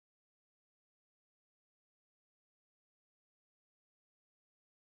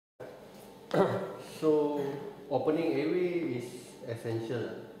So opening airway is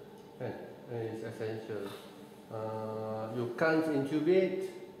essential, kan? It's essential. You can't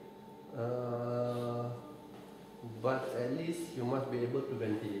intubate, but at least you must be able to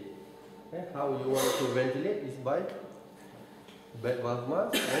ventilate. How you want to ventilate is by bed valve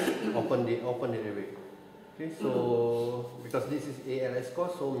mask and open the airway. Okay, so because this is ALS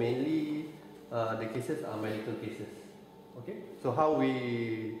course, so mainly the cases are medical cases. Okay, so how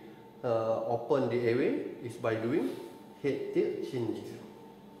we open the airway is by doing head tilt chin lift.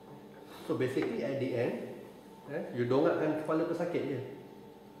 So basically at the end, you dongakkan kepala pesakit je.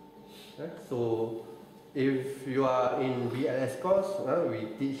 So if you are in BLS course,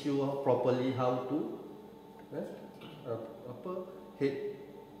 we teach you properly how to head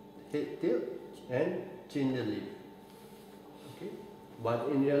tilt and chin lift. Okay, but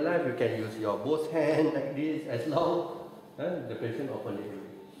in real life you can use your both hand like this as long the patient open the airway.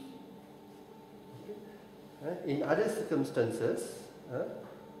 In other circumstances,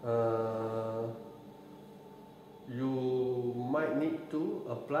 you might need to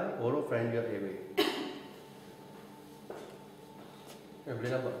apply oropharyngeal airway. Boleh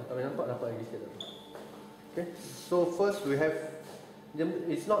nampak? Tak boleh nampak, dapat lagi sikit. Okay, so first we have,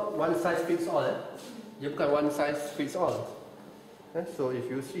 it's not one size fits all. Dia bukan one size fits all. So if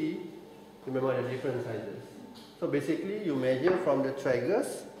you see, remember the different sizes. So basically you measure from the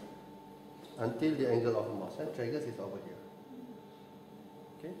tragus until the angle of mass. Tragus is over here.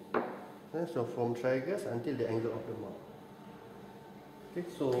 Okay, so from tragus until the angle of the mass. Okay,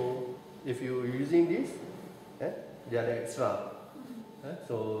 so if you using this, they are the extra.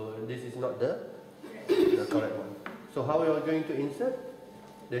 So this is not the correct one. So how you are going to insert?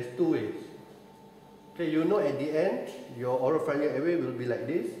 There's two ways. Okay, you know at the end your oropharyngeal airway will be like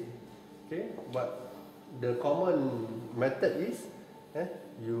this. Okay, but the common method is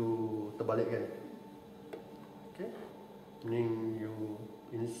you terbalikkan. Okay, meaning you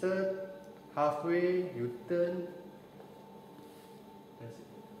insert halfway, you turn.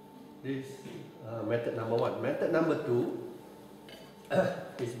 This method number one. Method number two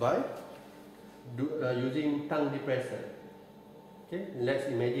is by using tongue depressor. Okay, let's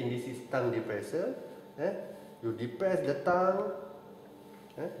imagine this is tongue depressor. You depress the tongue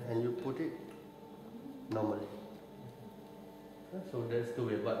and you put it normally. So that's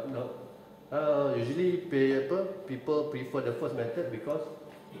two way, but usually people prefer the first method because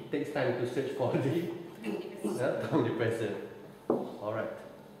it takes time to search for the tongue depressor. Alright.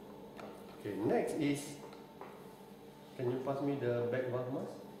 Okay, next is, can you pass me the back valve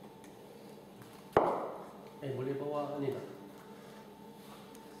mask? Boleh bawa ni tak?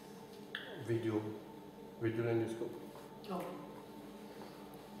 Video laryngoscope.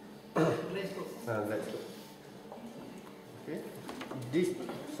 Let's go. Okay. This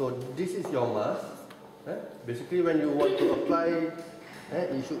is your mask. Basically, when you want to apply,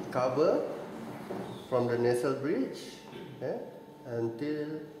 you should cover from the nasal bridge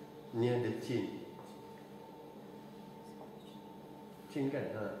until near the chin. Chin kan?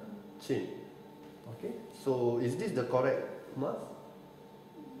 Chin. Okay. So is this the correct mask?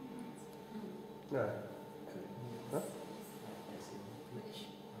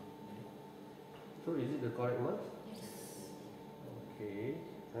 So is it the correct mask? Okay.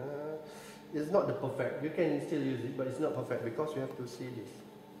 It's not the perfect. You can still use it, but it's not perfect because you have to see this.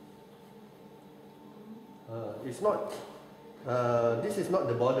 It's not. This is not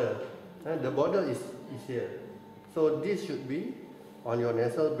the border. The border is here. So this should be on your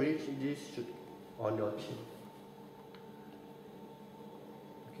nasal bridge. This should on your chin.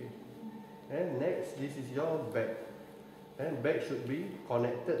 Okay. And next, this is your back. And back should be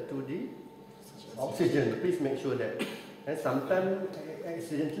connected to the oxygen. Please make sure that. And sometimes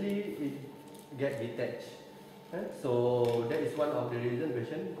accidentally it gets detached. So that is one of the reasons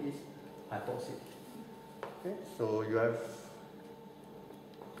patient is hypoxic. Okay. So you have.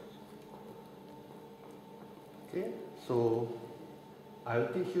 Okay. So I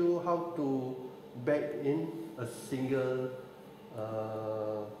will teach you how to bag in a single.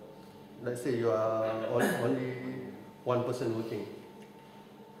 Let's say you are only one person working.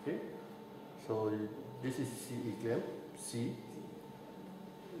 Okay. So this is CE clamp. C.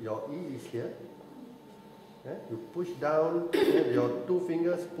 Your E is here. You push down. Your two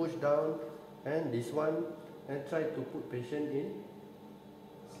fingers push down, and this one, and try to put patient in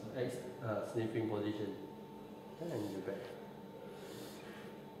sniffing position. And you back.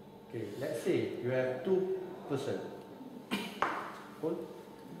 Okay. Let's say you have two person. Hold.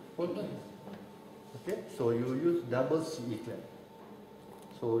 Okay. So you use double CE clamp.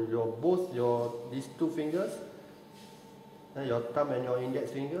 So these two fingers Your thumb and your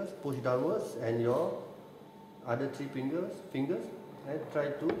index fingers push downwards, and your other three fingers, and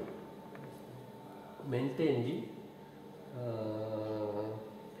try to maintain the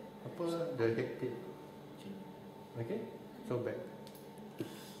the head tip. Okay, so back.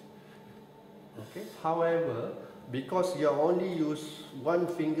 Okay. However, because you only use one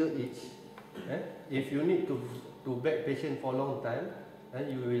finger each, if you need to back patient for a long time,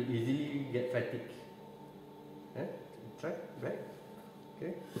 you will easily get fatigue. Try back.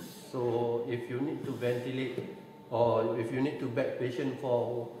 Okay. So if you need to ventilate or if you need to back patient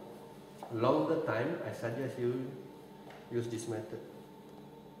for longer time, I suggest you use this method.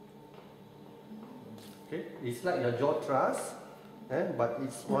 Okay. It's like your jaw thrust, but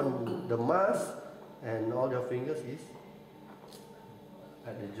it's on the mask and all your fingers is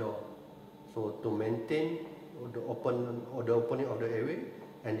at the jaw. So to maintain the opening of the airway,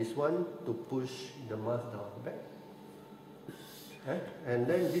 and this one to push the mask down back. And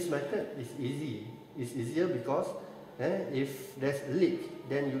then this method is easy. It's easier because if there's a leak,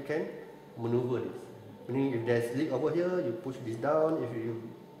 then you can maneuver this. Meaning if there's leak over here, you push this down. If you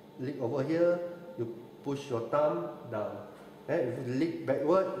leak over here, you push your thumb down. If you leak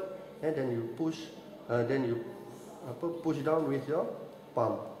backward, then you push push down with your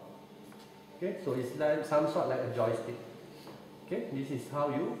palm. Okay, so it's like some sort like a joystick. Okay, this is how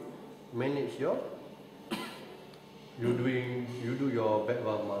you manage your you do your back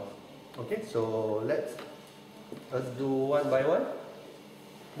valve mask. Okay, so let's do one by one.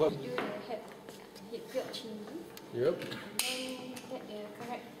 What? You do the head tilt changing. Yep. And then get the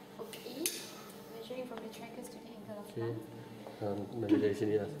correct OPE, measuring from the tragus to the angle of Okay. mouth. Mari dari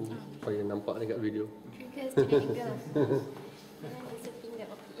sini lah, supaya nampak dekat video. Tragus to the angle of mouth. And then inserting the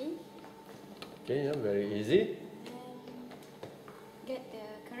OPE. Okay, yeah, very easy. And get the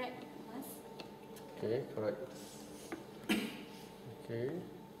correct mask. Okay, correct. Okay.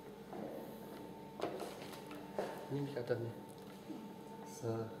 Ni kat atas ni.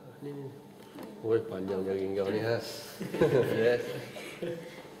 Ni. Oi, panjang jaring kau ni ha. Yes.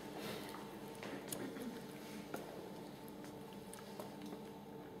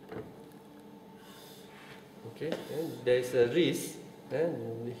 Okay, and there is a risk,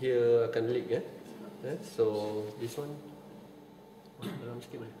 here akan leak so this one dalam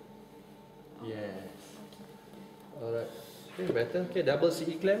sikit boleh. Yes. Alright. Okay, better. Okay, double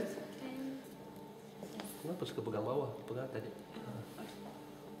CE clamp. Kenapa suka pegang bawah? Pegang atas je.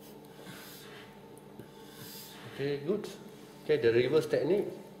 Okay, good. Okay, the reverse technique.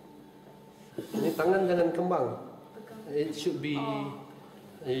 Ini tangan jangan kembang. It should be,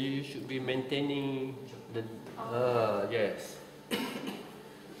 you should be maintaining the, yes.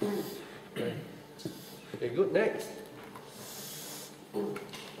 Okay. Okay, good. Next.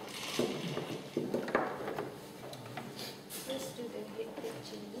 First do the head tilt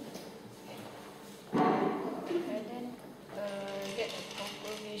changing. And then get a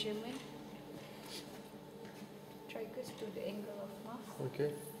proper measurement. Tragus to the angle of mouth. Okay.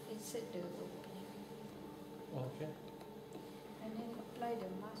 Insert the OPE. Okay. And then apply the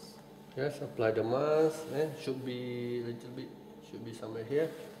mask. Yes, apply the mask. Should be a little bit, should be somewhere here.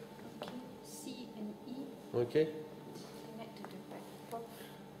 Okay. C and E. Okay. Connect to the back pop.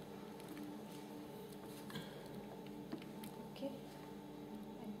 Okay.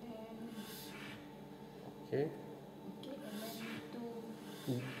 And then Okay. okay, and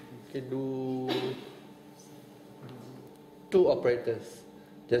then Okay, do two operators.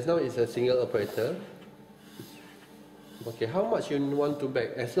 Just now it's a single operator. Okay, how much you want to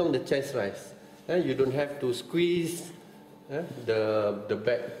back? As long the chest rise, you don't have to squeeze the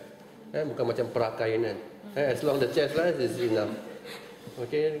back. Bukan macam perakai kan. As long the chest rise is enough.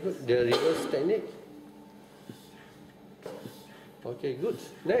 Okay, good. The reverse technique. Okay, good.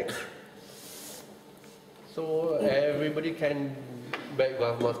 Next. So everybody can back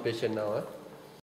valve mask patient now.